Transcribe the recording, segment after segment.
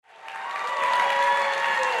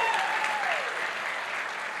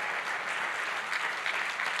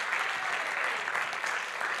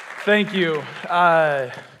Thank you.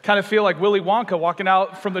 Kind of feel like Willy Wonka walking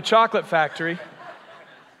out from the chocolate factory.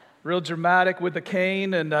 Real dramatic with the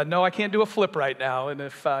cane, and no, I can't do a flip right now. And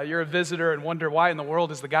if you're a visitor and wonder why in the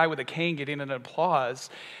world is the guy with the cane getting an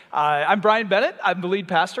applause, I'm Brian Bennett. I'm the lead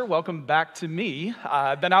pastor. Welcome back to me.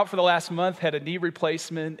 I've been out for the last month, had a knee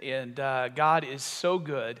replacement, and God is so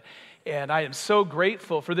good. And I am so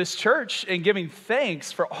grateful for this church and giving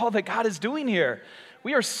thanks for all that God is doing here.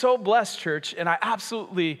 We are so blessed, church, and I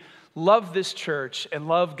absolutely love this church and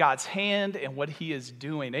love God's hand and what He is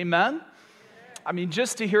doing. Amen? I mean,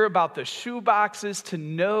 just to hear about the shoe boxes, to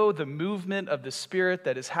know the movement of the Spirit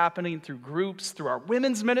that is happening through groups, through our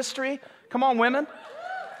women's ministry. Come on, women.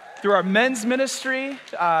 Through our men's ministry.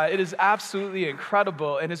 It is absolutely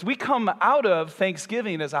incredible. And as we come out of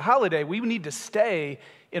Thanksgiving as a holiday, we need to stay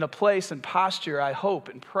in a place and posture, I hope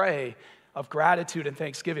and pray, of gratitude and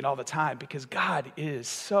thanksgiving all the time, because God is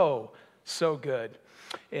so, so good.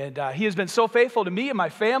 And He has been so faithful to me and my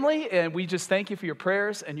family, and we just thank you for your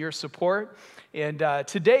prayers and your support. And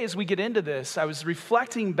today, as we get into this, I was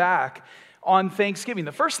reflecting back on Thanksgiving,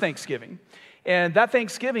 the first Thanksgiving. And that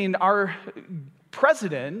Thanksgiving, our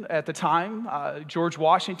president at the time, George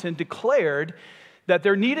Washington, declared that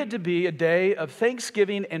there needed to be a day of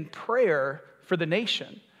thanksgiving and prayer for the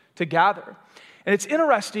nation to gather. And it's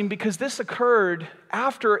interesting because this occurred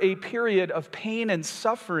after a period of pain and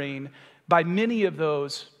suffering by many of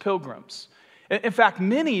those pilgrims. In fact,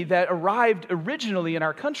 many that arrived originally in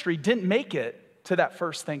our country didn't make it to that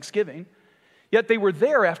first Thanksgiving, yet they were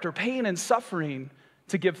there after pain and suffering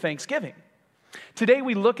to give thanksgiving. Today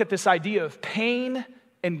we look at this idea of pain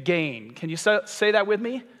and gain. Can you say that with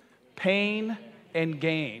me? Pain and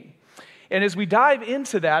gain. And as we dive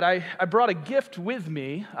into that, I brought a gift with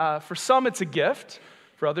me. For some, it's a gift.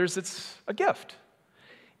 For others, it's a gift.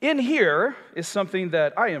 In here is something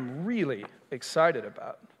that I am really excited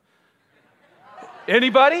about.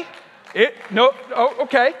 Anybody? No? Oh,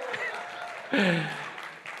 okay.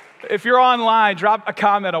 If you're online, drop a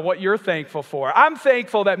comment on what you're thankful for. I'm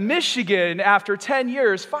thankful that Michigan, after 10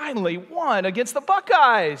 years, finally won against the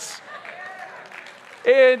Buckeyes.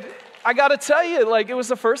 And I got to tell you, it was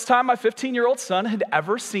the first time my 15-year-old son had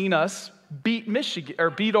ever seen us beat Michigan or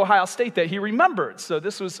beat Ohio State that he remembered. So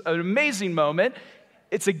this was an amazing moment.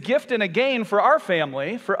 It's a gift and a gain for our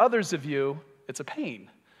family. For others of you, it's a pain.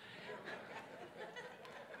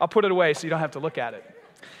 I'll put it away so you don't have to look at it.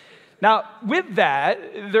 Now, with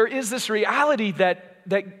that, there is this reality that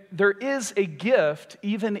there is a gift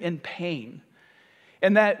even in pain.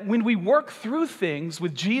 And that when we work through things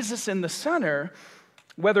with Jesus in the center,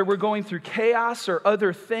 whether we're going through chaos or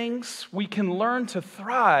other things, we can learn to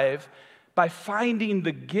thrive by finding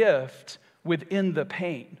the gift within the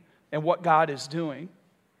pain and what God is doing.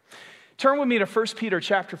 Turn with me to 1 Peter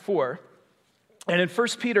chapter 4. And in 1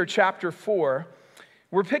 Peter chapter 4,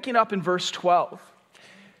 we're picking up in verse 12.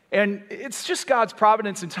 And it's just God's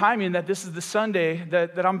providence and timing that this is the Sunday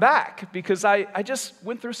that I'm back, because I just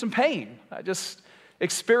went through some pain. I just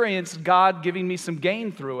experienced God giving me some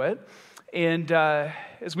gain through it. And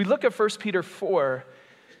as we look at 1 Peter 4,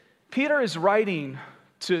 Peter is writing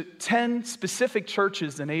to 10 specific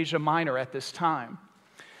churches in Asia Minor at this time.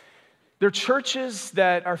 They're churches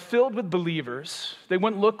that are filled with believers. They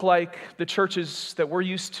wouldn't look like the churches that we're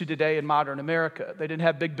used to today in modern America. They didn't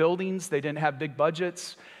have big buildings. They didn't have big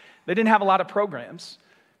budgets. They didn't have a lot of programs.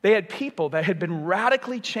 They had people that had been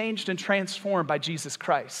radically changed and transformed by Jesus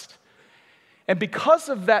Christ. And because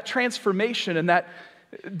of that transformation and that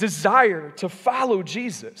desire to follow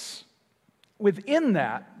Jesus, within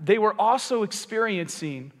that, they were also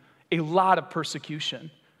experiencing a lot of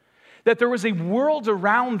persecution. That there was a world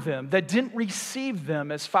around them that didn't receive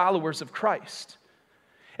them as followers of Christ.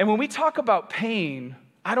 And when we talk about pain,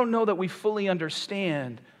 I don't know that we fully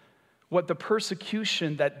understand what the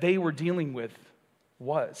persecution that they were dealing with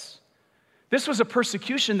was. This was a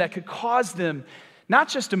persecution that could cause them not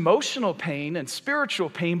just emotional pain and spiritual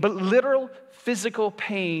pain, but literal physical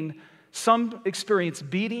pain. Some experienced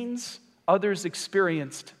beatings, others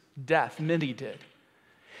experienced death. Many did.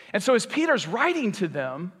 And so as Peter's writing to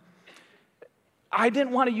them, I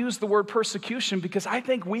didn't want to use the word persecution because I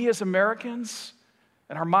think we as Americans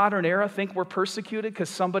in our modern era think we're persecuted because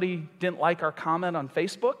somebody didn't like our comment on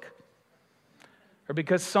Facebook, or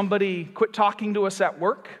because somebody quit talking to us at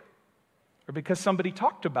work, or because somebody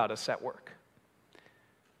talked about us at work.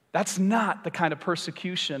 That's not the kind of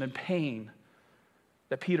persecution and pain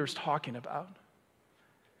that Peter's talking about.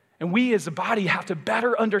 And we as a body have to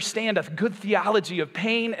better understand a good theology of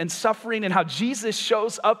pain and suffering and how Jesus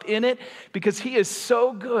shows up in it, because He is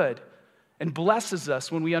so good and blesses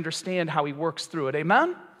us when we understand how He works through it.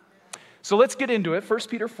 Amen? So let's get into it. 1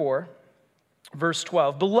 Peter 4, verse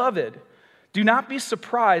 12. Beloved, do not be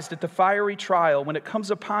surprised at the fiery trial when it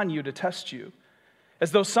comes upon you to test you,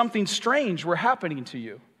 as though something strange were happening to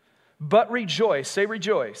you. But rejoice, say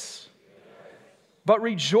rejoice. But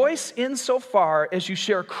rejoice insofar as you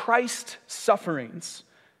share Christ's sufferings,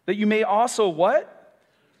 that you may also what?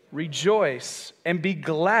 Rejoice and be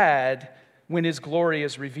glad when his glory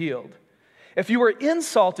is revealed. If you are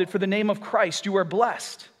insulted for the name of Christ, you are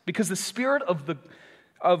blessed, because the Spirit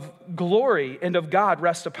of glory and of God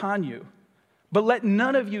rests upon you. But let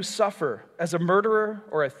none of you suffer as a murderer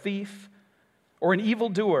or a thief or an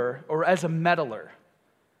evildoer or as a meddler.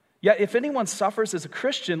 Yet if anyone suffers as a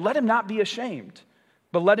Christian, let him not be ashamed,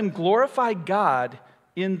 but let him glorify God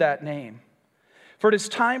in that name. For it is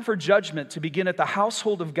time for judgment to begin at the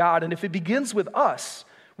household of God, and if it begins with us,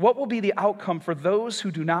 what will be the outcome for those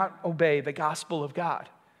who do not obey the gospel of God?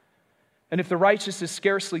 And if the righteous is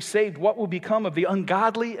scarcely saved, what will become of the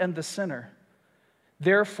ungodly and the sinner?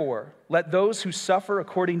 Therefore, let those who suffer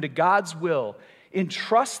according to God's will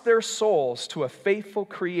entrust their souls to a faithful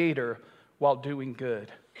Creator while doing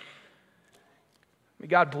good. May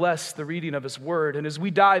God bless the reading of his word. And as we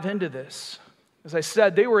dive into this, as I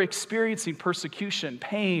said, they were experiencing persecution,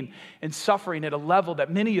 pain, and suffering at a level that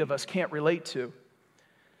many of us can't relate to.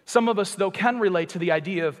 Some of us, though, can relate to the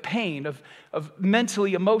idea of pain, of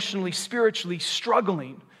mentally, emotionally, spiritually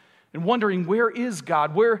struggling and wondering, where is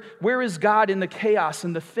God? Where is God in the chaos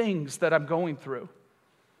and the things that I'm going through?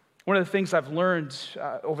 One of the things I've learned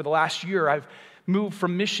over the last year, I've moved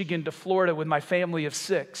from Michigan to Florida with my family of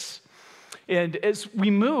 6. And as we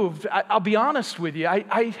moved, I'll be honest with you,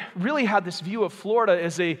 I really had this view of Florida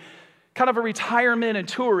as a kind of a retirement and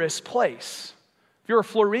tourist place. If you're a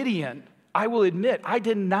Floridian, I will admit, I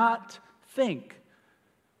did not think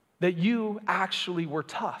that you actually were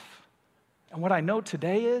tough. And what I know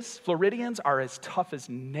today is Floridians are as tough as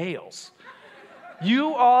nails.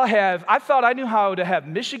 You all have, I thought I knew how to have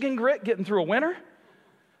Michigan grit getting through a winter.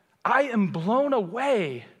 I am blown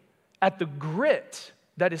away at the grit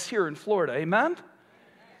that is here in Florida, amen?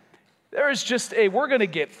 There is just we're going to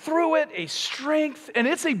get through it, a strength, and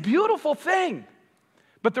it's a beautiful thing.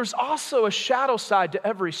 But there's also a shadow side to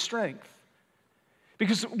every strength.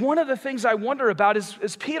 Because one of the things I wonder about is,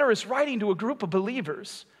 as Peter is writing to a group of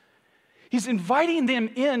believers, he's inviting them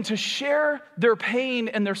in to share their pain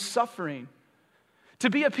and their suffering, to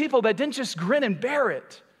be a people that didn't just grin and bear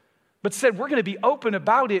it, but said, we're going to be open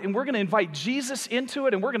about it, and we're going to invite Jesus into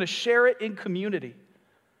it, and we're going to share it in community.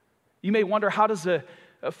 You may wonder, how does a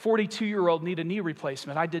 42-year-old need a knee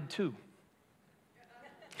replacement? I did too.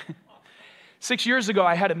 6 years ago,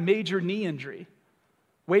 I had a major knee injury.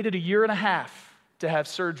 Waited 1.5 years to have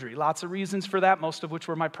surgery. Lots of reasons for that, most of which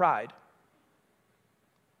were my pride.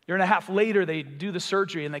 1.5 years later, they do the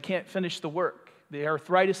surgery and they can't finish the work. The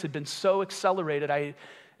arthritis had been so accelerated, I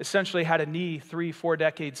essentially had a knee 3-4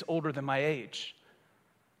 decades older than my age.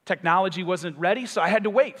 Technology wasn't ready, so I had to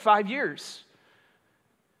wait 5 years.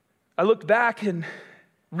 I looked back and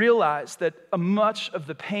realized that much of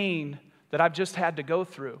the pain that I've just had to go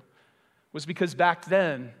through was because back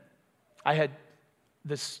then I had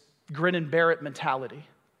this grin and bear it mentality.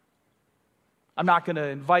 I'm not going to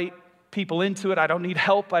invite people into it. I don't need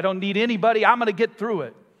help. I don't need anybody. I'm going to get through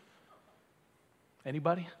it.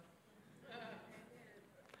 Anybody?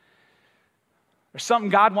 There's something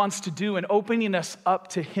God wants to do in opening us up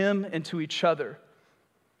to Him and to each other.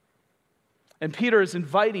 And Peter is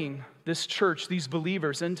inviting this church, these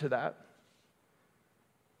believers, into that.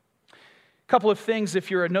 A couple of things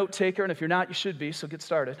if you're a note taker, and if you're not, you should be, so get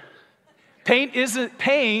started. Pain isn't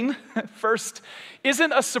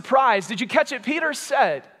a surprise. Did you catch it? Peter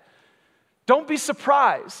said, don't be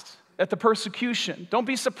surprised at the persecution. Don't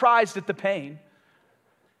be surprised at the pain.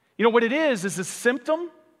 You know what it is a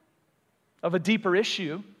symptom of a deeper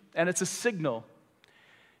issue, and it's a signal.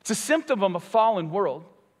 It's a symptom of a fallen world.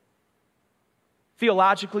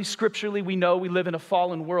 Theologically, scripturally, we know we live in a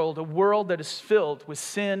fallen world, a world that is filled with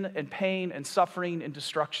sin and pain and suffering and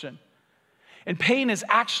destruction. And pain is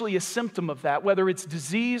actually a symptom of that, whether it's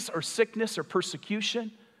disease or sickness or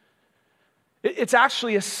persecution. It's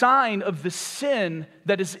actually a sign of the sin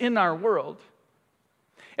that is in our world.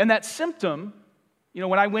 And that symptom,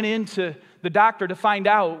 when I went into the doctor to find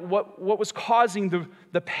out what was causing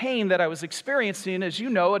the pain that I was experiencing, as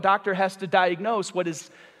you know, a doctor has to diagnose what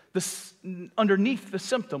is underneath the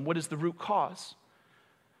symptom, what is the root cause.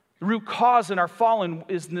 The root cause in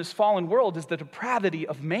this fallen world is the depravity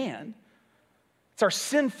of man. It's our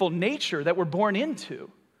sinful nature that we're born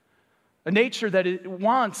into. A nature that it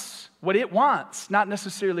wants what it wants, not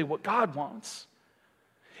necessarily what God wants.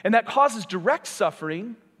 And that causes direct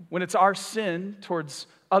suffering when it's our sin towards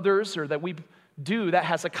others or that we do that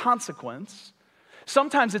has a consequence.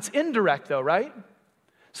 Sometimes it's indirect though, right?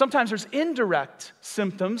 Sometimes there's indirect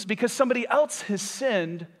symptoms because somebody else has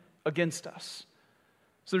sinned against us.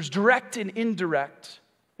 So there's direct and indirect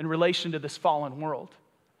in relation to this fallen world.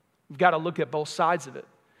 We've got to look at both sides of it.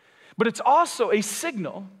 But it's also a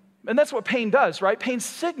signal, and that's what pain does, right? Pain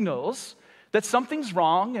signals that something's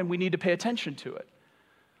wrong and we need to pay attention to it.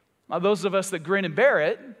 Now, those of us that grin and bear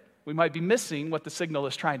it, we might be missing what the signal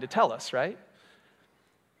is trying to tell us, right?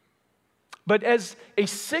 But as a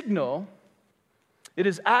signal, it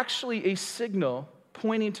is actually a signal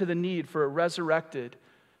pointing to the need for a resurrected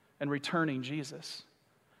and returning Jesus.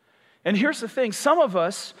 And here's the thing, some of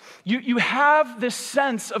us, you have this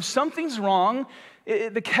sense of something's wrong,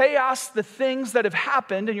 the chaos, the things that have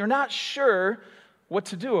happened, and you're not sure what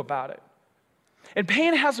to do about it. And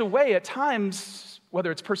pain has a way at times, whether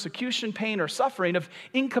it's persecution, pain, or suffering, of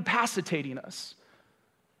incapacitating us.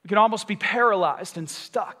 We can almost be paralyzed and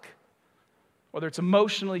stuck, whether it's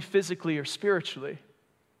emotionally, physically, or spiritually.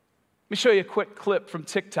 Let me show you a quick clip from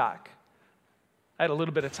TikTok. I had a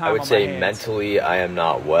little bit of time on my hands. I would say mentally I am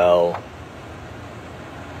not well.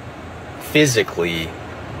 Physically,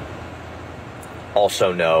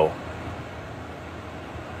 also no.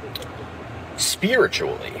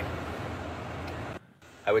 Spiritually,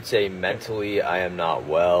 I would say mentally I am not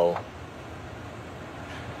well.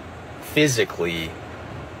 Physically,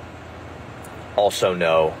 also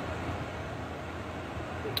no.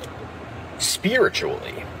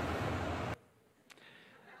 Spiritually.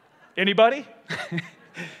 Anybody?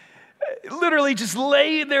 Literally just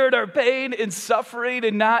laying there in our pain and suffering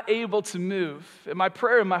and not able to move. And my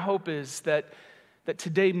prayer and my hope is that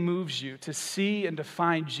today moves you to see and to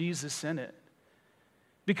find Jesus in it.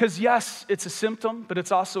 Because yes, it's a symptom, but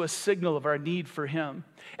it's also a signal of our need for him.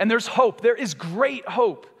 And there's hope. There is great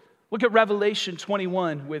hope. Look at Revelation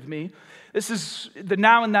 21 with me. This is the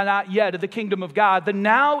now and the not yet of the kingdom of God. The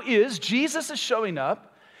now is Jesus is showing up.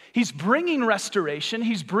 He's bringing restoration.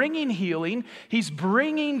 He's bringing healing. He's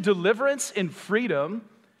bringing deliverance and freedom.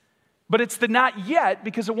 But it's the not yet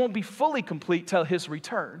because it won't be fully complete till his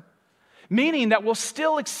return. Meaning that we'll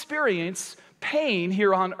still experience pain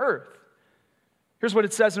here on earth. Here's what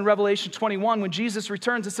it says in Revelation 21. When Jesus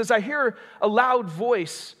returns, it says, I hear a loud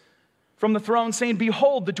voice from the throne saying,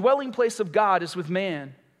 behold, the dwelling place of God is with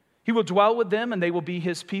man. He will dwell with them and they will be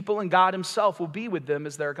his people, and God himself will be with them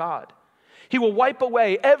as their God. He will wipe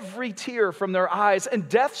away every tear from their eyes, and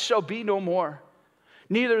death shall be no more.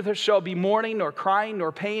 Neither there shall be mourning, nor crying,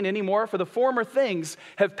 nor pain anymore, for the former things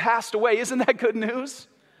have passed away. Isn't that good news?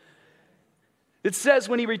 It says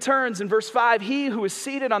when he returns in verse 5, he who is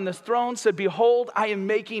seated on this throne said, behold, I am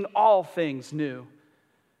making all things new.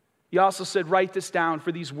 He also said, write this down,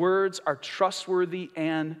 for these words are trustworthy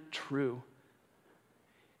and true.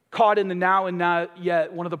 Caught in the now and not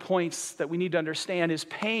yet, one of the points that we need to understand is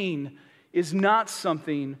pain is not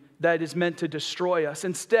something that is meant to destroy us.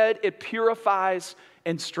 Instead, it purifies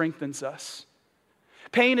and strengthens us.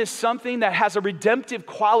 Pain is something that has a redemptive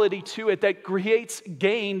quality to it that creates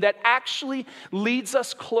gain, that actually leads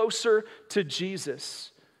us closer to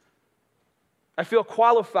Jesus. I feel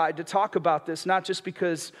qualified to talk about this, not just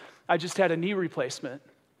because I just had a knee replacement,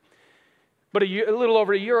 but a little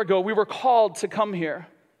over a year ago, we were called to come here.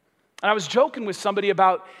 And I was joking with somebody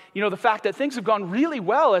about, the fact that things have gone really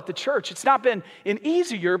well at the church. It's not been an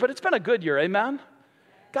easy year, but it's been a good year, amen?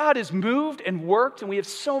 God has moved and worked, and we have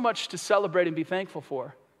so much to celebrate and be thankful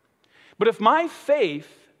for. But if my faith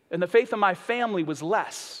and the faith of my family was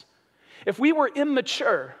less, if we were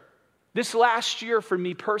immature, this last year for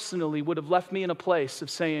me personally would have left me in a place of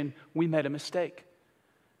saying, we made a mistake.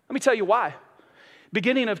 Let me tell you why.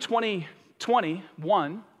 Beginning of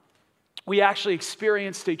 2021, we actually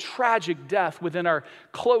experienced a tragic death within our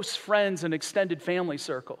close friends and extended family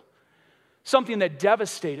circle. Something that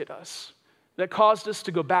devastated us, that caused us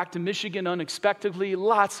to go back to Michigan unexpectedly,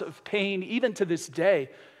 lots of pain, even to this day,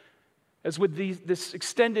 as with this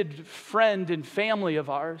extended friend and family of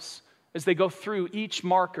ours, as they go through each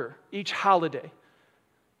marker, each holiday,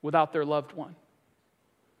 without their loved one.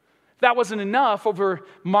 That wasn't enough. Over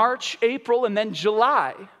March, April, and then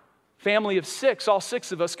July, family of 6, all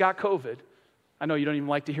 6 of us got COVID. I know you don't even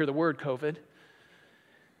like to hear the word COVID,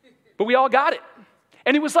 but we all got it.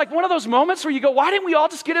 And it was like one of those moments where you go, why didn't we all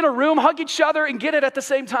just get in a room, hug each other, and get it at the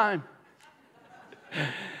same time?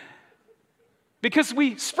 Because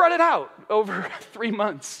we spread it out over 3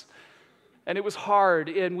 months. And it was hard,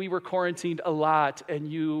 and we were quarantined a lot,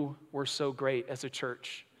 and you were so great as a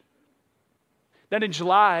church. Then in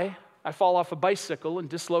July, I fall off a bicycle and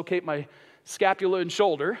dislocate my scapula and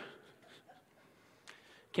shoulder.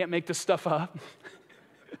 Can't make this stuff up.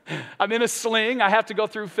 I'm in a sling. I have to go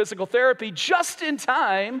through physical therapy just in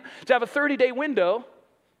time to have a 30-day window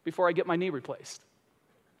before I get my knee replaced.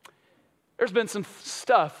 There's been some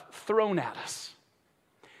stuff thrown at us.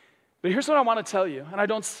 But here's what I want to tell you, and I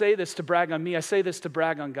don't say this to brag on me, I say this to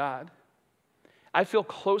brag on God. I feel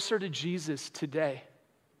closer to Jesus today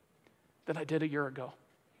than I did a year ago.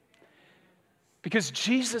 Because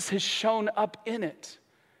Jesus has shown up in it.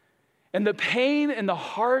 And the pain and the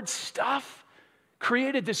hard stuff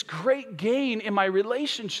created this great gain in my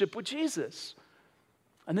relationship with Jesus.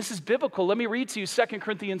 And this is biblical. Let me read to you 2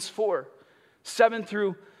 Corinthians 4, 7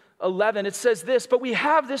 through 11. It says this, "But we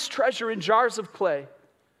have this treasure in jars of clay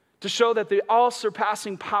to show that the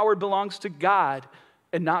all-surpassing power belongs to God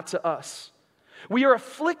and not to us. We are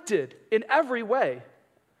afflicted in every way,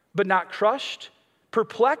 but not crushed,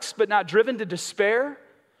 perplexed, but not driven to despair,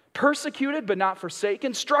 persecuted, but not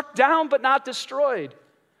forsaken, struck down, but not destroyed,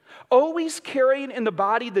 always carrying in the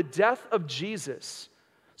body the death of Jesus,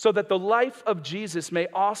 so that the life of Jesus may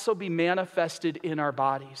also be manifested in our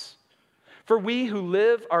bodies. For we who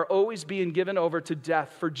live are always being given over to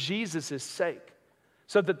death for Jesus' sake,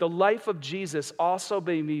 so that the life of Jesus also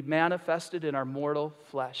may be manifested in our mortal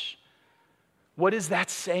flesh." What is that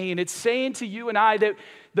saying? It's saying to you and I that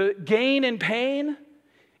the gain and pain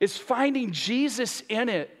is finding Jesus in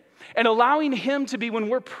it and allowing him to be, when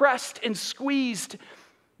we're pressed and squeezed,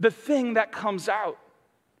 the thing that comes out.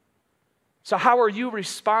 So how are you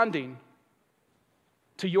responding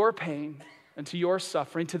to your pain and to your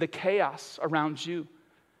suffering, to the chaos around you?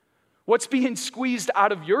 What's being squeezed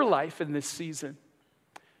out of your life in this season?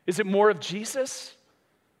 Is it more of Jesus?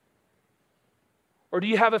 Or do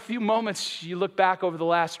you have a few moments you look back over the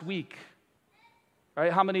last week?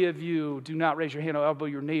 Right? How many of you, do not raise your hand or elbow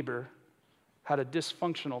your neighbor, had a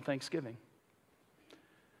dysfunctional Thanksgiving?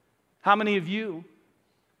 How many of you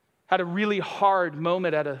had a really hard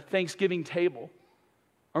moment at a Thanksgiving table,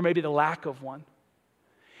 or maybe the lack of one?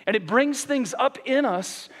 And it brings things up in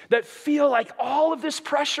us that feel like all of this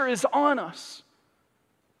pressure is on us.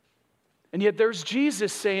 And yet there's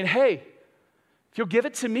Jesus saying, hey, if you'll give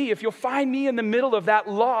it to me, if you'll find me in the middle of that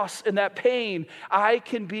loss and that pain, I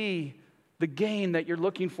can be the gain that you're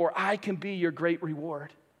looking for. I can be your great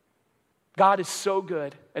reward. God is so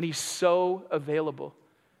good, and he's so available.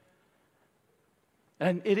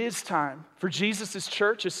 And it is time for Jesus'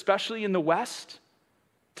 church, especially in the West,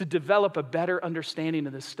 to develop a better understanding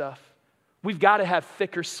of this stuff. We've got to have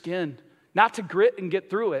thicker skin, not to grit and get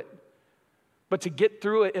through it, but to get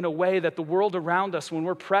through it in a way that the world around us, when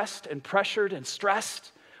we're pressed and pressured and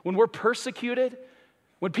stressed, when we're persecuted,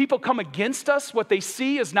 when people come against us, what they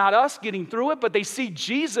see is not us getting through it, but they see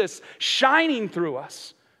Jesus shining through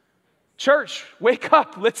us. Church, wake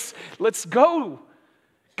up, let's go.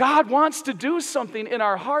 God wants to do something in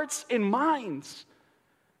our hearts and minds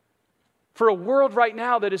for a world right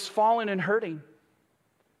now that is fallen and hurting.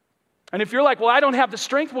 And if you're like, well, I don't have the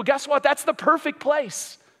strength, well, guess what? That's the perfect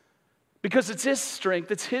place. Because it's his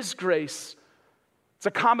strength, it's his grace. It's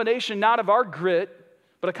a combination not of our grit,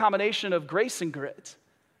 but a combination of grace and grit.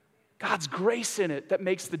 God's grace in it that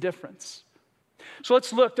makes the difference. So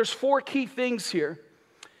let's look. There's 4 key things here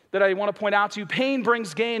that I want to point out to you. Pain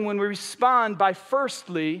brings gain when we respond by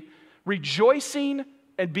firstly rejoicing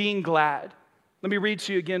and being glad. Let me read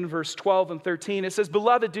to you again verse 12 and 13. It says,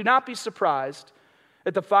 "Beloved, do not be surprised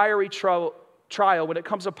at the fiery trial when it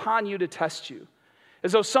comes upon you to test you,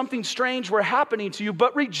 as though something strange were happening to you,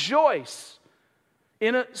 but rejoice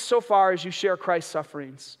in it so far as you share Christ's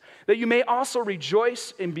sufferings, that you may also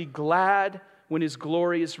rejoice and be glad when his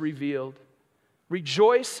glory is revealed."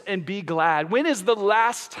 Rejoice and be glad. When is the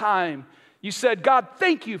last time you said, God,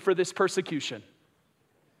 thank you for this persecution?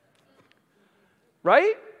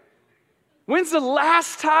 Right? When's the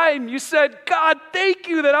last time you said, God, thank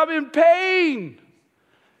you that I'm in pain?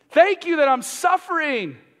 Thank you that I'm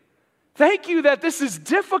suffering. Thank you that this is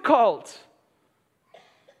difficult.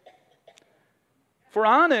 If we're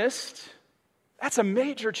honest, that's a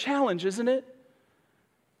major challenge, isn't it?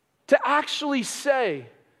 To actually say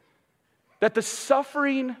that the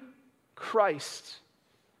suffering Christ,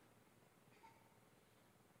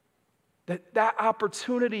 that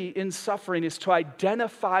opportunity in suffering is to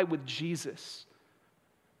identify with Jesus.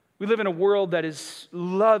 We live in a world that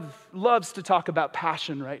loves to talk about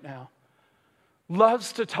passion right now.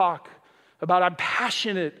 Loves to talk about, I'm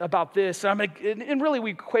passionate about this. And really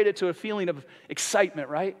we equate it to a feeling of excitement,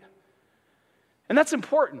 right? And that's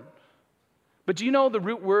important. But do you know the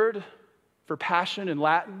root word for passion in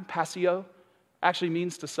Latin, passio, actually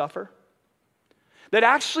means to suffer? That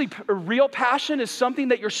actually a real passion is something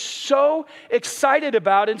that you're so excited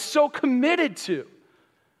about and so committed to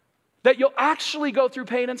that you'll actually go through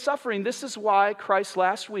pain and suffering. This is why Christ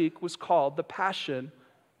last week was called the Passion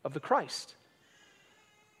of the Christ.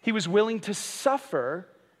 He was willing to suffer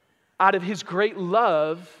out of his great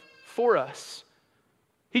love for us.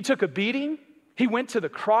 He took a beating. He went to the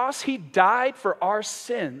cross. He died for our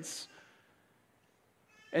sins.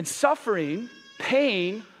 And suffering,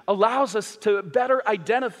 pain, allows us to better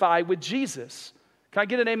identify with Jesus. Can I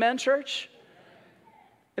get an amen, church?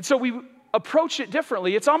 And so we approach it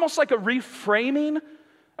differently. It's almost like a reframing,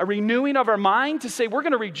 a renewing of our mind to say we're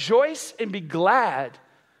going to rejoice and be glad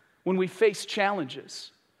when we face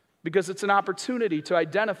challenges, because it's an opportunity to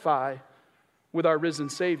identify with our risen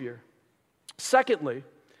Savior. Secondly,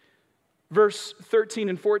 verse 13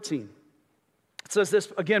 and 14. It says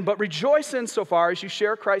this again, but rejoice insofar as you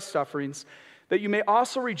share Christ's sufferings, that you may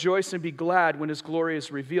also rejoice and be glad when his glory is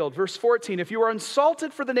revealed. Verse 14, if you are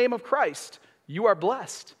insulted for the name of Christ, you are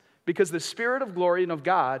blessed, because the Spirit of glory and of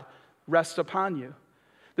God rests upon you.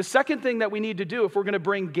 The second thing that we need to do if we're going to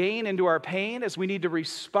bring gain into our pain is we need to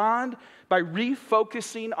respond by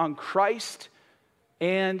refocusing on Christ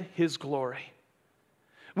and his glory.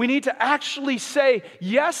 We need to actually say,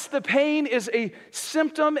 yes, the pain is a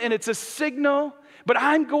symptom and it's a signal, but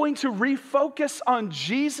I'm going to refocus on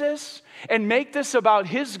Jesus and make this about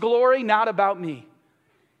his glory, not about me.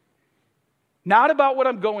 Not about what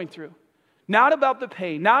I'm going through. Not about the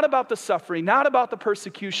pain, not about the suffering, not about the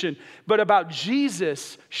persecution, but about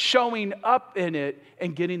Jesus showing up in it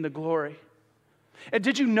and getting the glory. And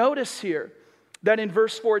did you notice here that in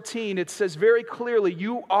verse 14, it says very clearly,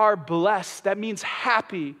 you are blessed. That means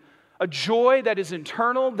happy, a joy that is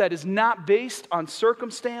internal, that is not based on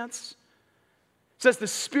circumstance. It says the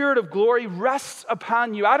Spirit of glory rests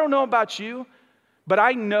upon you. I don't know about you, but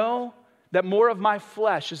I know that more of my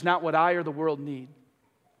flesh is not what I or the world need.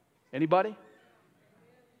 Anybody?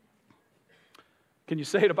 Can you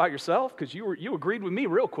say it about yourself? Because you agreed with me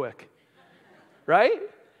real quick, right?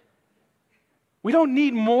 We don't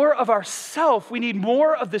need more of ourself. We need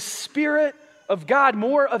more of the Spirit of God,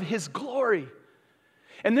 more of his glory.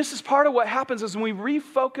 And this is part of what happens is when we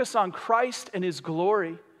refocus on Christ and his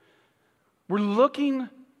glory, we're looking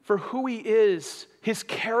for who he is, his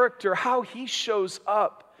character, how he shows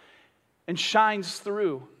up and shines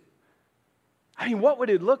through. I mean, what would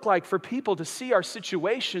it look like for people to see our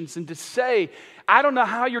situations and to say, I don't know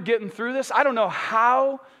how you're getting through this. I don't know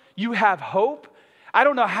how you have hope. I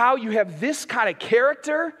don't know how you have this kind of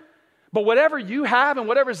character, but whatever you have and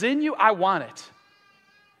whatever's in you, I want it.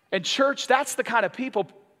 And church, that's the kind of people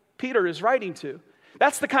Peter is writing to.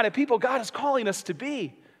 That's the kind of people God is calling us to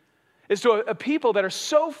be, is to a people that are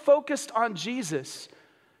so focused on Jesus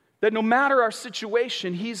that no matter our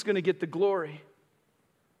situation, he's going to get the glory.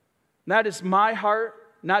 And that is my heart,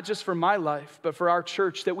 not just for my life, but for our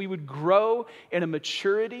church, that we would grow in a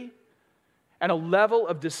maturity and a level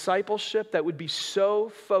of discipleship that would be so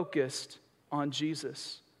focused on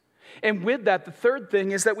Jesus. And with that, the third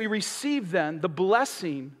thing is that we receive then the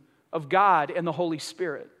blessing of God and the Holy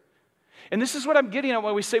Spirit. And this is what I'm getting at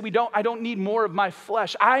when we say I don't need more of my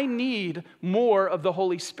flesh. I need more of the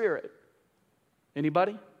Holy Spirit.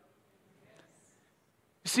 Anybody?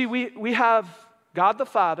 See, we have God the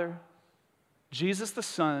Father, Jesus the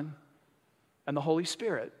Son, and the Holy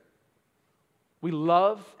Spirit. We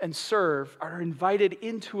love and serve, are invited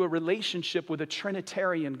into a relationship with a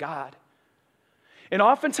Trinitarian God. And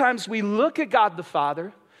oftentimes we look at God the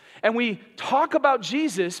Father and we talk about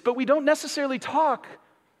Jesus, but we don't necessarily talk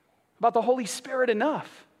about the Holy Spirit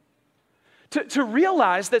enough. To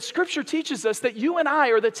realize that Scripture teaches us that you and I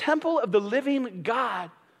are the temple of the living God.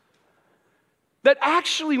 That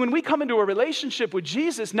actually, when we come into a relationship with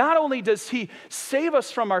Jesus, not only does he save us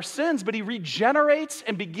from our sins, but he regenerates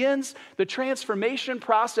and begins the transformation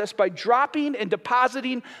process by dropping and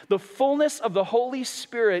depositing the fullness of the Holy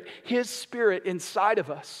Spirit, his Spirit, inside of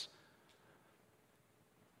us.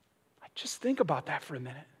 Just think about that for a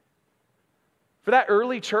minute. For that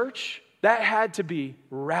early church, that had to be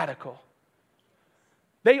radical.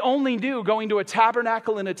 They only knew going to a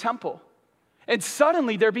tabernacle and a temple. And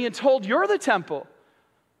suddenly they're being told, you're the temple.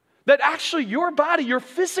 That actually your body, your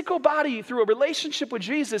physical body, through a relationship with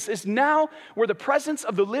Jesus, is now where the presence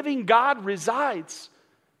of the living God resides.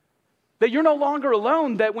 That you're no longer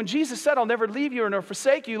alone. That when Jesus said, I'll never leave you nor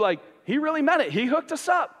forsake you, like, he really meant it. He hooked us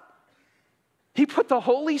up. He put the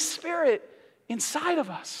Holy Spirit inside of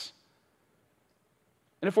us.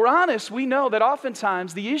 And if we're honest, we know that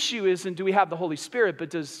oftentimes the issue isn't do we have the Holy Spirit,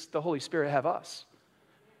 but does the Holy Spirit have us?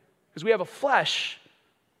 Because we have a flesh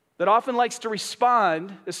that often likes to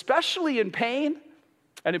respond, especially in pain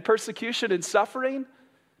and in persecution and suffering,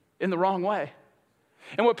 in the wrong way.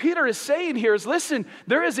 And what Peter is saying here is, listen,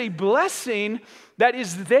 there is a blessing that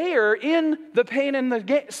is there in the pain and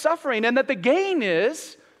the suffering, and that the gain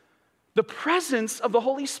is the presence of the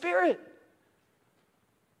Holy Spirit.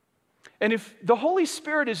 And if the Holy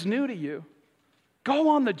Spirit is new to you, go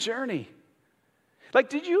on the journey. Like,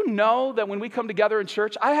 did you know that when we come together in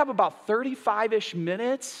church, I have about 35-ish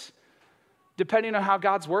minutes, depending on how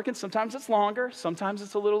God's working. Sometimes it's longer, sometimes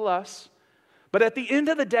it's a little less. But at the end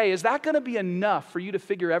of the day, is that going to be enough for you to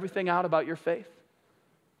figure everything out about your faith?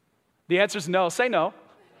 The answer is no. Say no.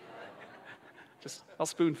 I'll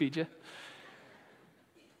spoon feed you.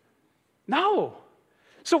 No.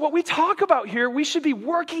 So what we talk about here, we should be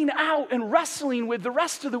working out and wrestling with the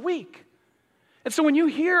rest of the week. And so when you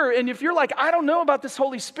hear, and if you're like, I don't know about this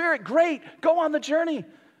Holy Spirit, great, go on the journey.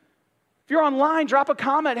 If you're online, drop a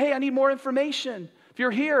comment, hey, I need more information. If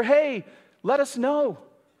you're here, hey, let us know.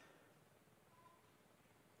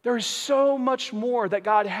 There is so much more that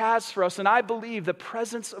God has for us, and I believe the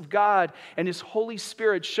presence of God and His Holy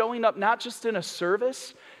Spirit showing up not just in a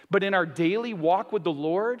service, but in our daily walk with the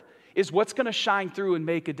Lord is what's going to shine through and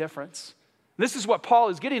make a difference. This is what Paul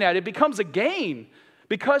is getting at. It becomes a gain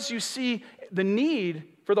because you see the need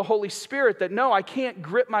for the Holy Spirit that, no, I can't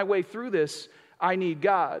grip my way through this. I need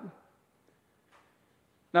God.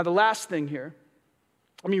 Now, the last thing here,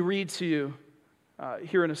 let me read to you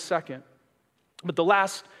here in a second. But the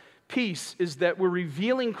last piece is that we're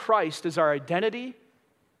revealing Christ as our identity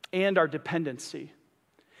and our dependency.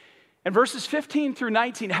 And verses 15 through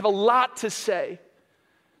 19 have a lot to say.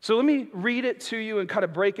 So let me read it to you and kind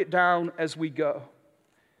of break it down as we go.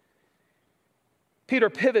 Peter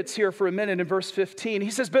pivots here for a minute in verse 15. He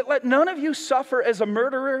says, but let none of you suffer as a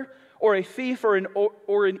murderer or a thief or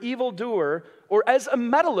an evildoer or as a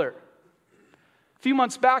meddler. A few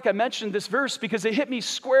months back, I mentioned this verse because it hit me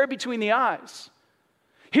square between the eyes.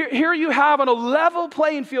 Here you have on a level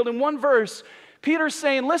playing field in one verse, Peter's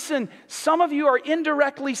saying, listen, some of you are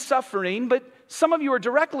indirectly suffering, but some of you are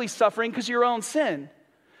directly suffering because of your own sin.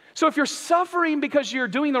 So if you're suffering because you're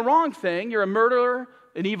doing the wrong thing, you're a murderer,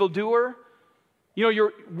 an evildoer,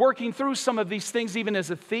 you're working through some of these things even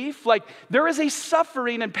as a thief, like there is a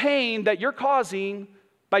suffering and pain that you're causing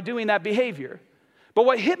by doing that behavior. But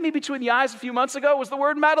what hit me between the eyes a few months ago was the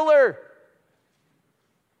word meddler.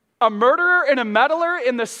 A murderer and a meddler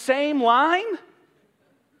in the same line?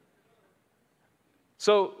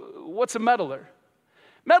 So, what's a meddler?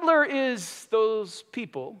 Meddler is those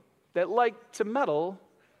people that like to meddle,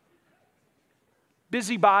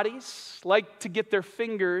 busybodies, like to get their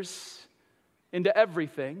fingers into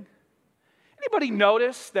everything. Anybody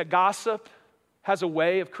notice that gossip has a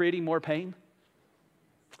way of creating more pain?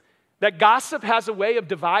 That gossip has a way of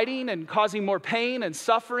dividing and causing more pain and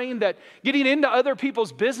suffering, that getting into other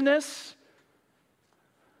people's business.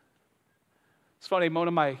 It's funny, one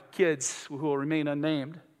of my kids, who will remain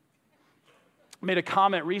unnamed, made a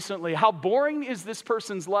comment recently, how boring is this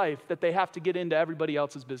person's life that they have to get into everybody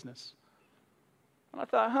else's business? And I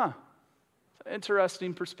thought, it's an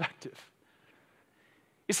interesting perspective.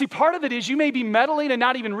 You see, part of it is you may be meddling and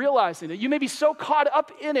not even realizing it. You may be so caught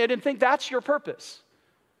up in it and think that's your purpose.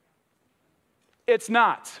 It's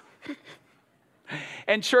not.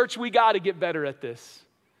 And church, we got to get better at this.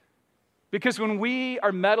 Because when we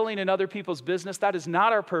are meddling in other people's business, that is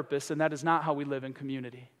not our purpose and that is not how we live in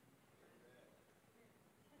community.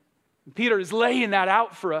 And Peter is laying that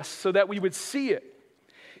out for us so that we would see it.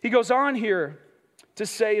 He goes on here to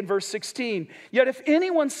say in verse 16, yet if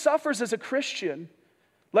anyone suffers as a Christian,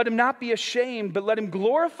 let him not be ashamed, but let him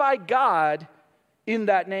glorify God in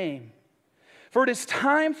that name. For it is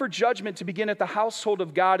time for judgment to begin at the household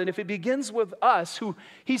of God. And if it begins with us, who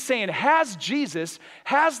he's saying has Jesus,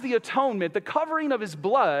 has the atonement, the covering of his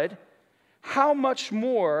blood, how much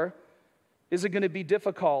more is it going to be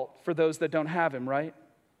difficult for those that don't have him, right?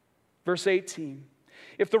 Verse 18,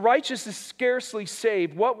 if the righteous is scarcely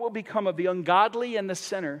saved, what will become of the ungodly and the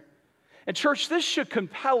sinner? And church, this should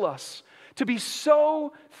compel us to be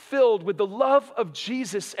so filled with the love of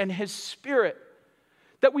Jesus and his Spirit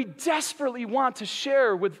that we desperately want to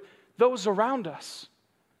share with those around us.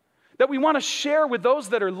 That we want to share with those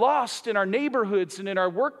that are lost in our neighborhoods and in our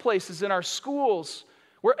workplaces, in our schools,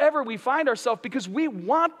 wherever we find ourselves, because we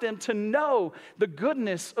want them to know the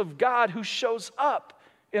goodness of God who shows up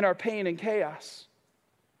in our pain and chaos.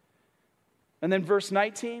 And then verse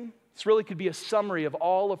 19, this really could be a summary of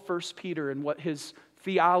all of 1 Peter and what his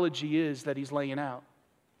theology is that he's laying out.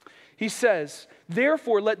 He says,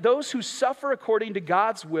 therefore, let those who suffer according to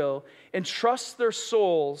God's will entrust their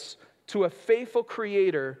souls to a faithful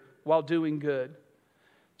Creator while doing good.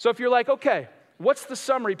 So if you're like, okay, what's the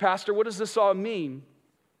summary, Pastor? What does this all mean?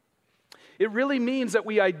 It really means that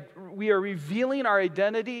we are revealing our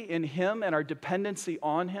identity in Him and our dependency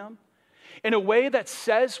on Him in a way that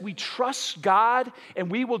says we trust God and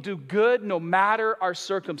we will do good no matter our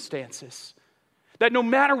circumstances. That no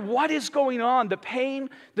matter what is going on, the pain,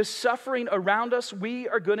 the suffering around us, we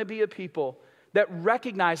are going to be a people that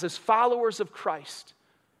recognize as followers of Christ.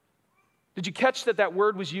 Did you catch that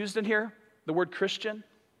word was used in here? The word Christian?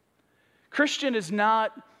 Christian is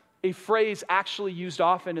not a phrase actually used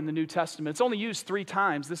often in the New Testament. It's only used 3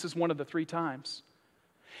 times. This is one of the 3 times.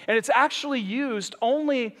 And it's actually used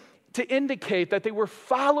only to indicate that they were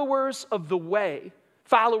followers of the way,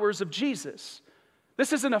 followers of Jesus.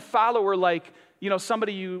 This isn't a follower like,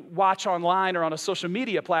 somebody you watch online or on a social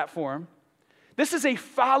media platform. This is a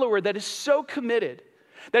follower that is so committed,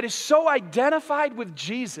 that is so identified with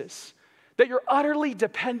Jesus, that you're utterly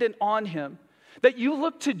dependent on Him, that you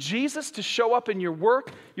look to Jesus to show up in your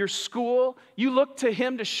work, your school. You look to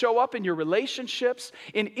Him to show up in your relationships,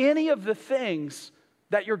 in any of the things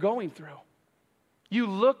that you're going through. You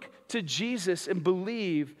look to Jesus and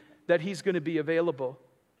believe that He's going to be available.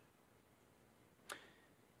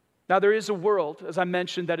 Now, there is a world, as I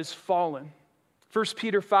mentioned, that is fallen. 1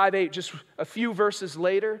 Peter 5:8, just a few verses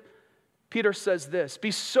later, Peter says this, "Be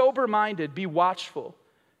sober-minded, be watchful.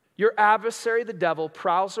 Your adversary, the devil,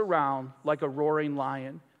 prowls around like a roaring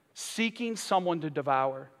lion, seeking someone to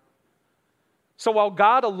devour." So while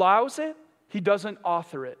God allows it, He doesn't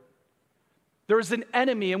author it. There is an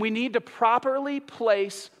enemy, and we need to properly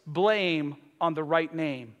place blame on the right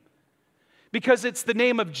name. Because it's the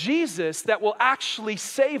name of Jesus that will actually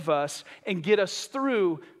save us and get us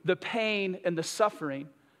through the pain and the suffering.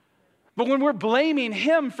 But when we're blaming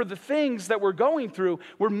Him for the things that we're going through,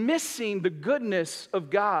 we're missing the goodness of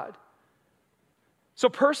God. So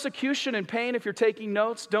persecution and pain, if you're taking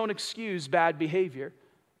notes, don't excuse bad behavior.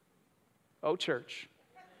 Oh, church.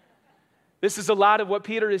 This is a lot of what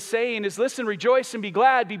Peter is saying is, listen, rejoice and be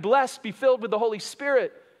glad, be blessed, be filled with the Holy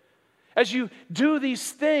Spirit. As you do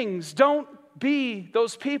these things, don't be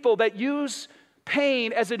those people that use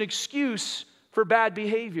pain as an excuse for bad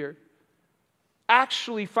behavior.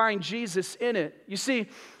 Actually find Jesus in it. You see,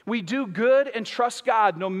 we do good and trust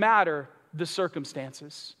God no matter the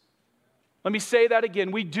circumstances. Let me say that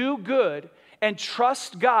again. We do good and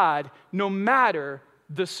trust God no matter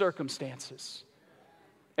the circumstances.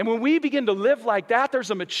 And when we begin to live like that, there's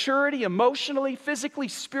a maturity emotionally, physically,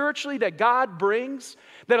 spiritually that God brings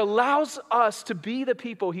that allows us to be the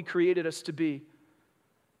people He created us to be.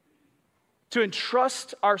 To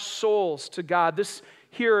entrust our souls to God. This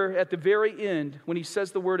here at the very end, when he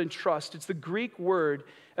says the word entrust, it's the Greek word,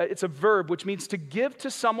 it's a verb which means to give to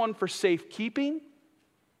someone for safekeeping,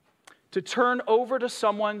 to turn over to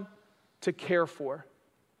someone to care for.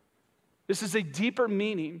 This is a deeper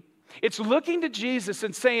meaning. It's looking to Jesus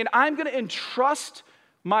and saying, I'm going to entrust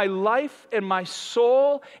my life and my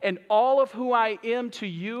soul and all of who I am to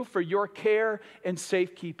you for your care and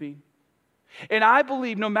safekeeping. And I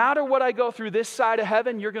believe no matter what I go through this side of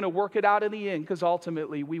heaven, you're going to work it out in the end because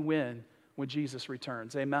ultimately we win when Jesus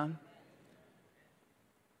returns. Amen?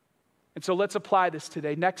 And so let's apply this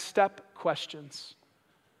today. Next step, questions.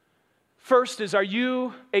 First is, are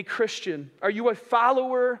you a Christian? Are you a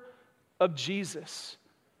follower of Jesus?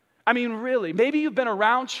 I mean, really, maybe you've been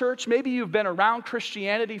around church. Maybe you've been around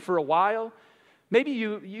Christianity for a while. Maybe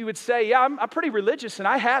you would say, yeah, I'm pretty religious and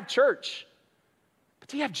I have church. But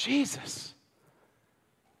do you have Jesus?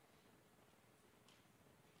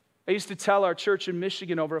 I used to tell our church in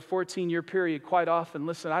Michigan over a 14-year period quite often,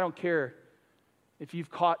 listen, I don't care if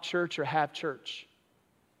you've caught church or have church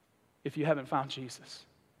if you haven't found Jesus.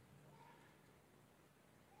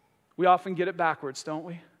 We often get it backwards, don't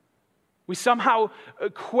we? We somehow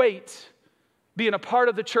equate being a part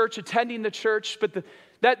of the church, attending the church, but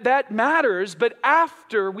that matters, but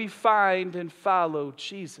after we find and follow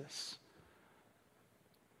Jesus.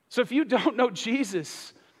 So if you don't know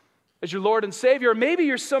Jesus as your Lord and Savior, or maybe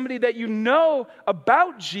you're somebody that you know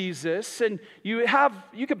about Jesus and you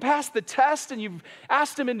can pass the test and you've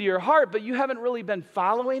asked Him into your heart, but you haven't really been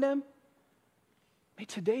following Him, may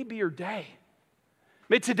today be your day.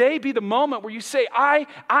 May today be the moment where you say,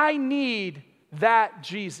 I need that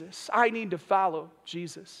Jesus. I need to follow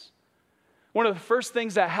Jesus. One of the first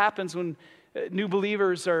things that happens when new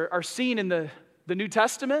believers are seen in the New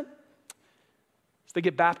Testament is they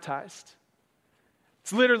get baptized.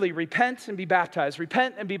 It's literally repent and be baptized,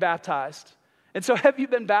 repent and be baptized. And so have you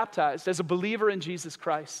been baptized as a believer in Jesus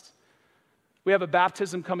Christ? We have a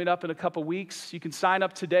baptism coming up in a couple weeks. You can sign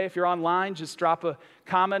up today. If you're online, just drop a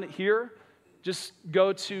comment here. Just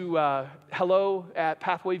go to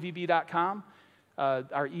hello@pathwayvb.com.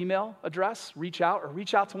 our email address, reach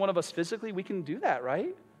out to one of us physically. We can do that,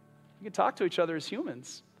 right? We can talk to each other as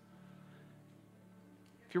humans.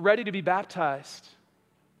 If you're ready to be baptized,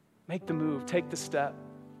 make the move, take the step.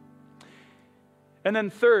 And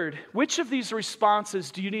then third, which of these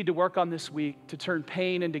responses do you need to work on this week to turn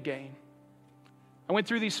pain into gain? I went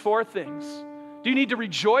through these 4 things. Do you need to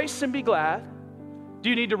rejoice and be glad? Do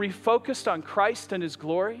you need to refocus on Christ and His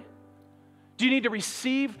glory? Do you need to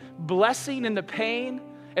receive blessing in the pain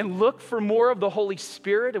and look for more of the Holy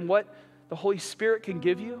Spirit and what the Holy Spirit can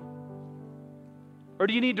give you? Or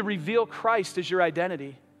do you need to reveal Christ as your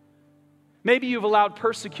identity? Maybe you've allowed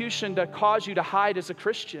persecution to cause you to hide as a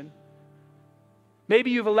Christian.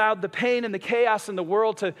 Maybe you've allowed the pain and the chaos in the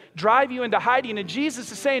world to drive you into hiding, and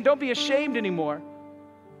Jesus is saying, don't be ashamed anymore.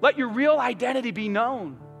 Let your real identity be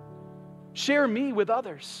known. Share me with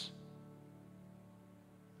others.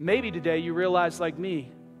 Maybe today you realize, like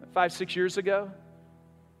me, 5-6 years ago,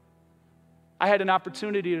 I had an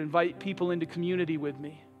opportunity to invite people into community with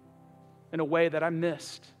me in a way that I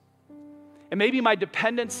missed. And maybe my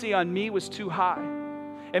dependency on me was too high.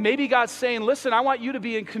 And maybe God's saying, listen, I want you to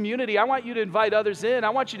be in community. I want you to invite others in. I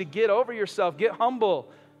want you to get over yourself, get humble,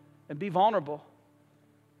 and be vulnerable.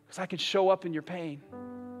 Because I can show up in your pain.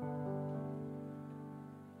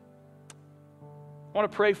 I want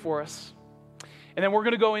to pray for us. And then we're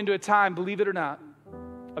going to go into a time, believe it or not,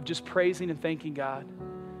 of just praising and thanking God.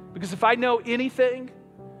 Because if I know anything,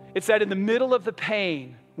 it's that in the middle of the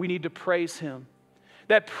pain, we need to praise Him.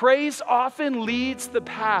 That praise often leads the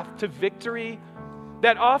path to victory.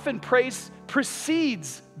 That often praise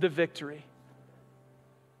precedes the victory.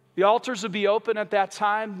 The altars will be open at that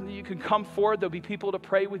time. You can come forward. There'll be people to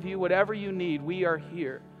pray with you. Whatever you need, we are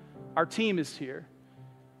here. Our team is here.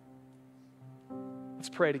 Let's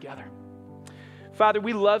pray together. Father,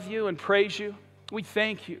 we love you and praise you. We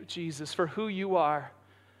thank you, Jesus, for who you are.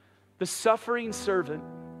 The suffering servant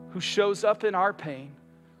who shows up in our pain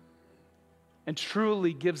and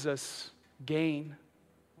truly gives us gain.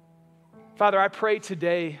 Father, I pray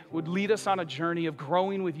today would lead us on a journey of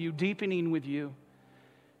growing with you, deepening with you,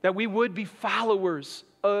 that we would be followers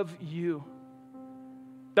of you,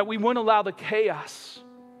 that we wouldn't allow the chaos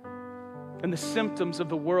and the symptoms of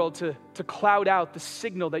the world to cloud out the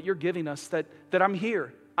signal that you're giving us, that I'm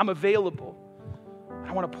here, I'm available.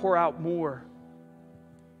 I want to pour out more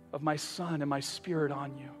of my Son and my Spirit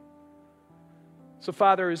on you. So,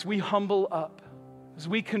 Father, as we humble up, as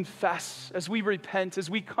we confess, as we repent, as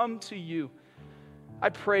we come to you, I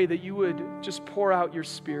pray that you would just pour out your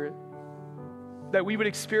Spirit, that we would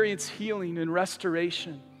experience healing and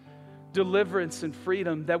restoration, deliverance and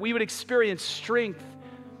freedom, that we would experience strength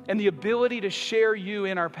and the ability to share you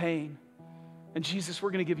in our pain. And Jesus,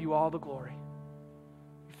 we're going to give you all the glory.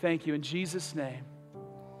 Thank you in Jesus' name.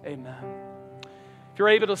 Amen. If you're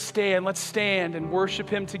able to stand, let's stand and worship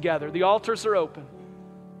Him together. The altars are open.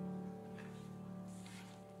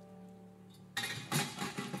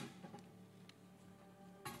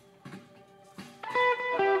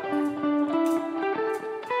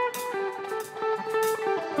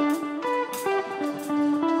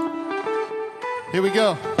 Here we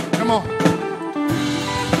go. Come on.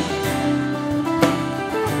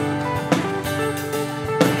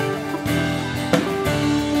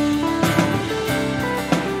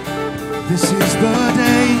 This is the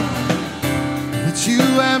day that you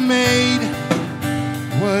have made.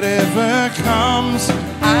 Whatever comes,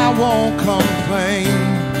 I won't complain.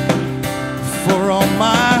 For all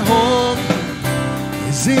my hope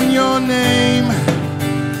is in your name.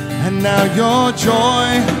 And now your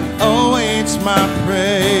joy awaits my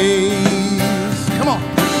praise. Come on.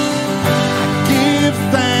 I give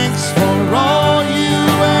thanks for all you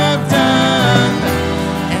have done,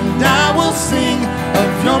 and I will sing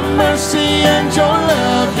of your mercy and your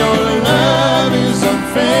love. Your love is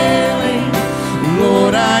unfailing.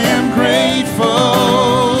 Lord, I am grateful.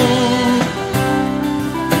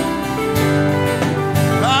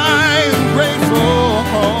 I am grateful.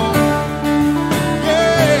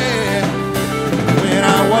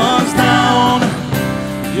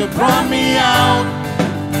 You brought me out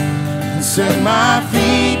and set my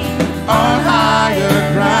feet on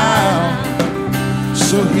higher ground.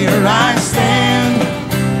 So here I stand,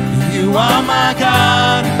 you are my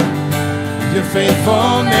God. Your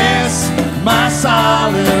faithfulness, my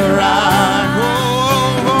solid rock.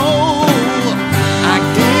 Oh, I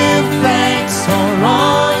give thanks for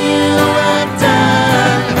all you have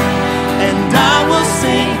done, and I will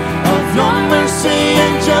sing of your mercy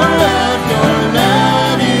and your love. Your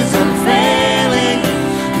love is unfailing.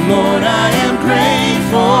 Lord, I am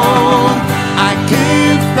grateful. I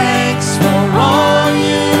give thanks for all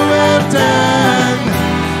you have done.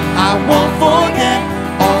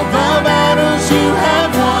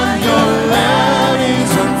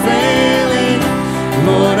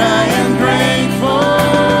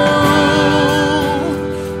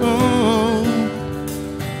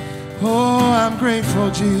 Oh, I'm grateful,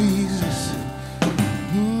 Jesus.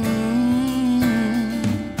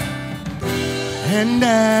 And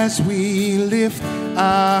as we lift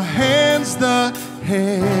our hands, the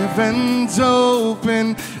heavens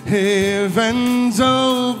open, heavens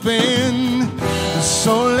open.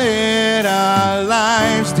 So let our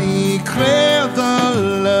lives declare the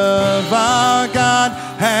love our God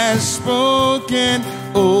has spoken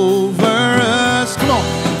over us. Come on.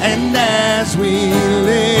 And as we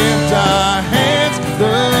lift our hands,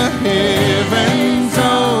 the heavens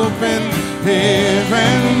open,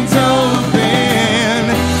 heavens open.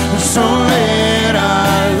 So let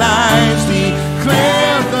our lives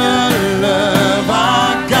declare the love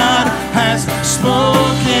our God has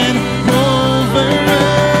spoken over us,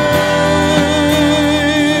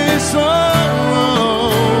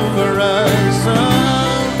 over us.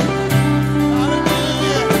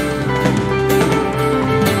 Hallelujah.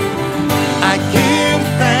 I give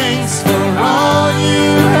thanks for all you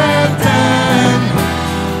have done,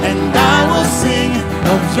 and I will sing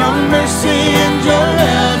of your mercy and your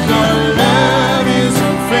love. Your love is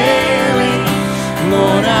unfailing.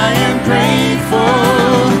 Lord, I am grateful.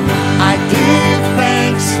 I give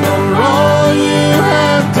thanks for all you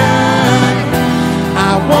have done.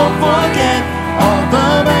 I won't forget all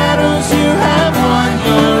the battles you have won.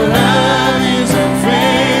 Your love is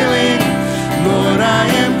unfailing. Lord, I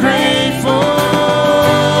am grateful.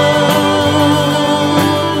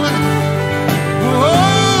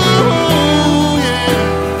 Oh, yeah.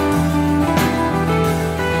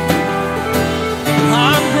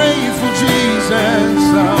 I'm grateful, Jesus.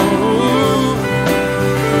 Oh.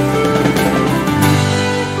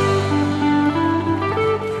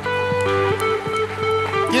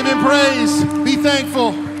 Give him praise. Be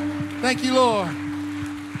thankful. Thank you, Lord.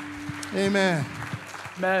 Amen.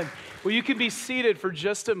 Amen. Well, you can be seated for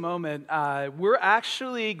just a moment. We're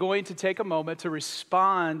actually going to take a moment to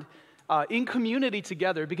respond in community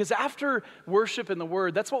together, because after worship and the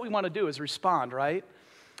word, that's what we want to do, is respond, right?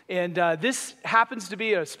 And this happens to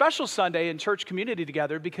be a special Sunday in church community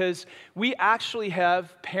together because we actually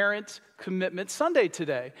have Parent Commitment Sunday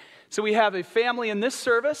today. So we have a family in this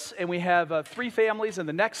service, and we have 3 families in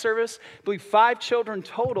the next service. I believe 5 children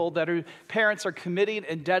total that parents are committing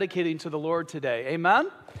and dedicating to the Lord today. Amen?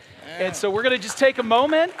 And so we're going to just take a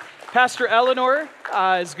moment. Pastor Eleanor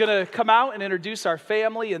is going to come out and introduce our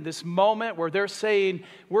family in this moment where they're saying,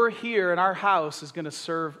 we're here and our house is going to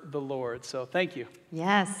serve the Lord. So thank you.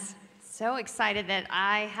 Yes. So excited that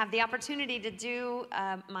I have the opportunity to do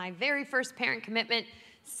my very first Parent Commitment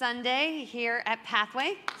Sunday here at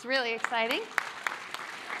Pathway. It's really exciting.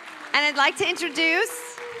 And I'd like to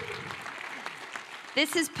introduce,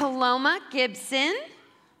 this is Paloma Gibson.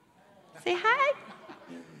 Say hi.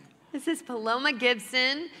 This is Paloma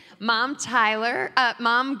Gibson, Mom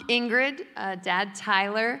Ingrid, Dad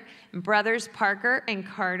Tyler, and brothers Parker and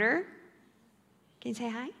Carter. Can you say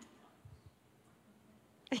hi?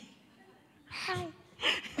 Hi.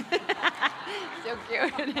 So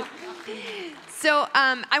cute. So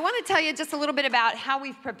I want to tell you just a little bit about how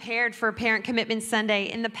we've prepared for Parent Commitment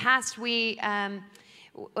Sunday. In the past, we, as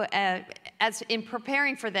in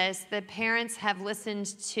preparing for this, the parents have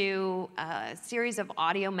listened to a series of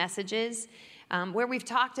audio messages where we've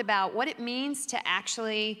talked about what it means to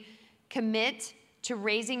actually commit to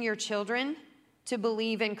raising your children to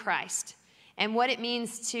believe in Christ, and what it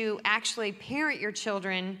means to actually parent your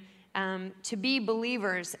children to be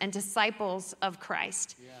believers and disciples of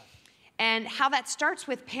Christ. Yeah. And how that starts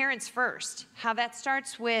with parents first, how that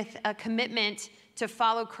starts with a commitment to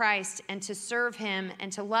follow Christ and to serve him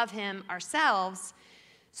and to love him ourselves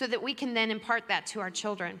so that we can then impart that to our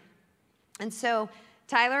children. And so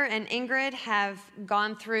Tyler and Ingrid have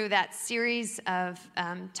gone through that series of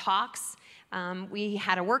talks. We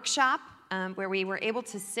had a workshop where we were able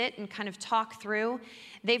to sit and kind of talk through.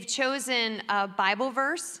 They've chosen a Bible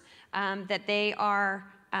verse that they are,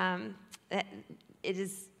 that it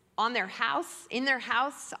is on their house, in their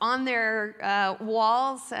house, on their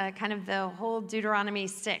walls, kind of the whole Deuteronomy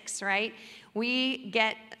 6, right? We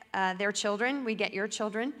get their children, we get your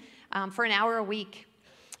children for an hour a week.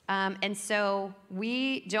 And so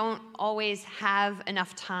we don't always have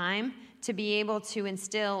enough time to be able to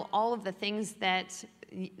instill all of the things that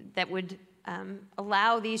would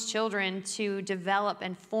allow these children to develop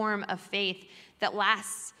and form a faith that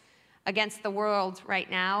lasts against the world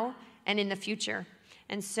right now and in the future.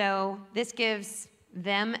 And so this gives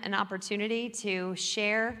them an opportunity to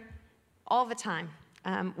share all the time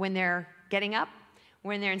when they're getting up,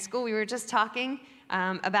 when they're in school. We were just talking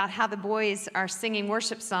about how the boys are singing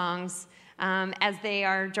worship songs as they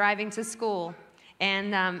are driving to school.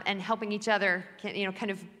 and helping each other,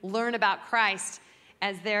 kind of learn about Christ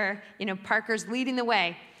as they're, Parker's leading the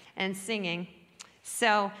way and singing.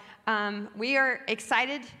 So we are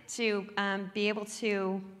excited to be able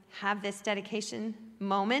to have this dedication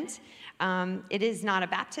moment. It is not a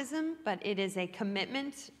baptism, but it is a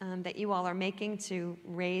commitment that you all are making to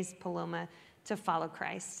raise Paloma to follow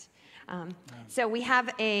Christ. So we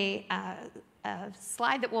have a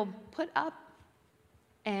slide that we'll put up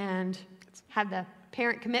and have the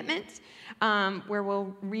parent commitment, where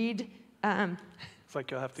we'll read. It's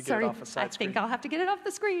like you'll have to get it off the side screen. I think I'll have to get it off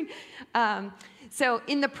the screen. So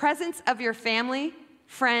in the presence of your family,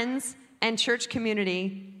 friends, and church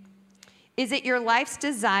community, is it your life's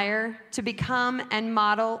desire to become and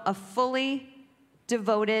model a fully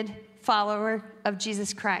devoted follower of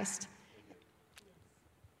Jesus Christ?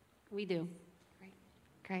 We do.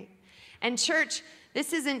 Great. And church,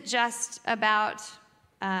 this isn't just about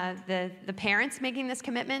the parents making this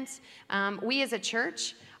commitment. We as a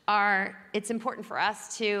church it's important for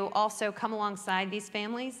us to also come alongside these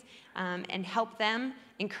families and help them,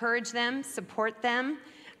 encourage them, support them.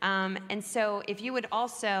 And so if you would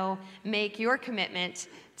also make your commitment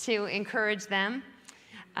to encourage them.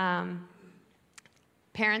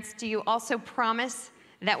 Parents, do you also promise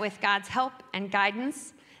that with God's help and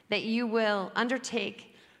guidance that you will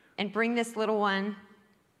undertake and bring this little one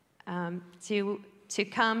to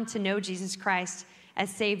come to know Jesus Christ as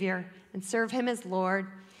Savior and serve him as Lord,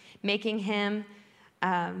 making him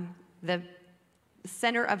the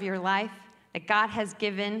center of your life that God has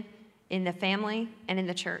given in the family and in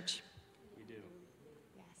the church? We do.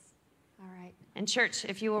 Yes. All right. And church,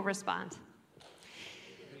 if you will respond.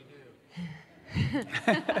 We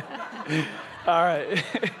do. All right.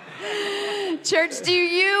 Church, do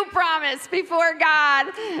you promise before God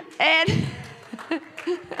and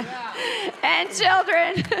and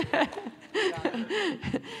children?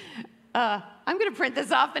 I'm going to print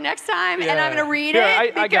this off the next time, and I'm going to read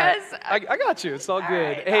it because... I got you. It's all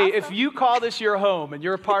good. Right, hey, awesome. If you call this your home and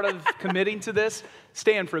you're a part of committing to this,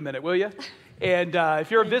 stand for a minute, will you? And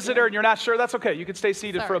if you're a visitor and you're not sure, that's okay. You can stay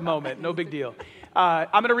seated for a moment. No big deal. I'm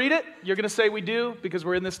going to read it. You're going to say we do because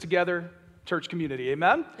we're in this together. Church community,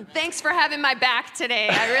 amen? Thanks for having my back today.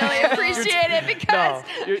 I really appreciate it because...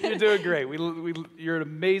 No, you're doing great. You're an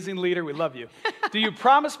amazing leader. We love you. Do you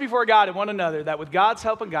promise before God and one another that with God's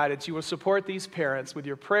help and guidance, you will support these parents with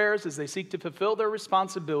your prayers as they seek to fulfill their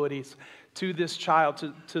responsibilities to this child,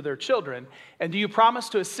 to their children? And do you promise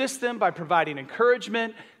to assist them by providing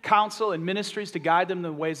encouragement, counsel, and ministries to guide them in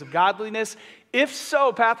the ways of godliness? If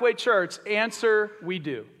so, Pathway Church, answer, we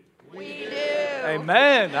do. We do.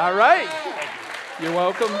 Amen. All right. You're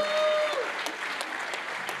welcome.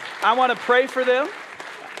 I want to pray for them.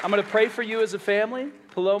 I'm going to pray for you as a family.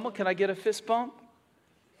 Paloma, can I get a fist bump?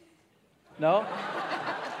 No?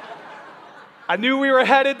 I knew we were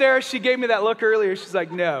headed there. She gave me that look earlier. She's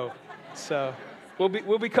like, no. So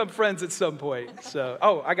we'll become friends at some point. So,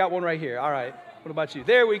 I got one right here. All right. What about you?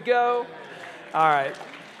 There we go. All right.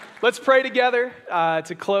 Let's pray together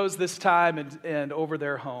to close this time and over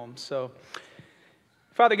their home. So,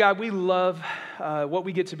 Father God, we love what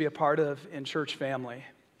we get to be a part of in church family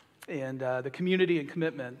and the community and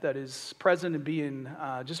commitment that is present and being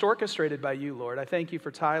just orchestrated by you, Lord. I thank you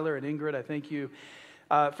for Tyler and Ingrid. I thank you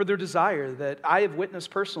for their desire that I have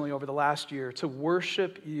witnessed personally over the last year to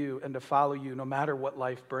worship you and to follow you no matter what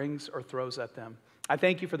life brings or throws at them. I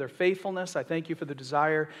thank you for their faithfulness. I thank you for the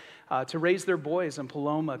desire to raise their boys in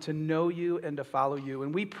Paloma, to know you and to follow you.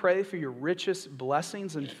 And we pray for your richest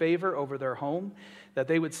blessings and favor over their home, that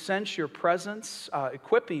they would sense your presence,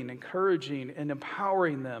 equipping, encouraging, and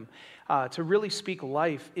empowering them to really speak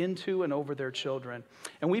life into and over their children.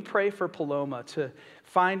 And we pray for Paloma to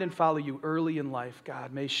find and follow you early in life,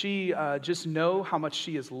 God. May she just know how much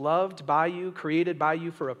she is loved by you, created by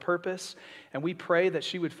you for a purpose. And we pray that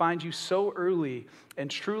she would find you so early and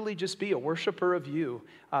truly just be a worshiper of you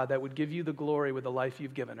that would give you the glory with the life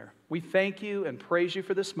you've given her. We thank you and praise you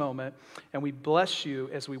for this moment, and we bless you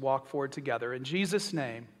as we walk forward together. In Jesus'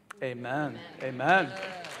 name, amen. Amen.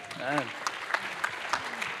 Amen.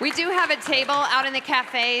 We do have a table out in the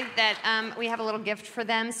cafe that we have a little gift for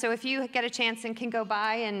them. So if you get a chance and can go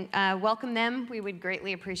by and welcome them, we would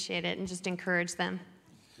greatly appreciate it and just encourage them.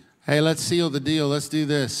 Hey, let's seal the deal. Let's do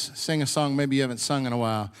this. Sing a song maybe you haven't sung in a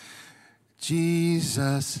while.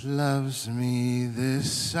 Jesus loves me,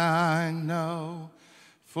 this I know,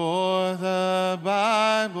 for the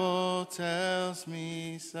Bible tells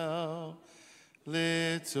me so.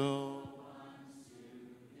 Little ones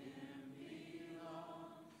to him belong.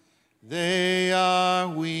 They are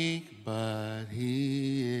weak, but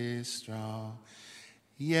he is strong.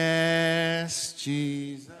 Yes,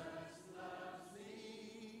 Jesus.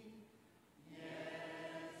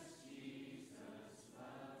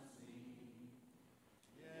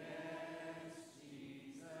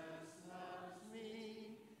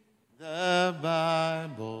 The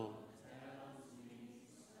Bible tells me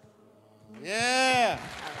so. Yeah.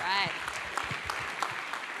 All right.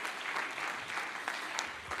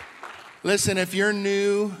 Listen, if you're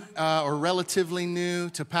new or relatively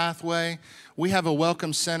new to Pathway, we have a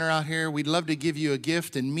welcome center out here. We'd love to give you a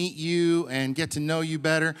gift and meet you and get to know you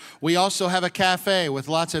better. We also have a cafe with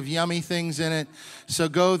lots of yummy things in it. So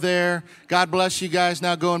go there. God bless you guys.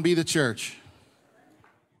 Now go and be the church.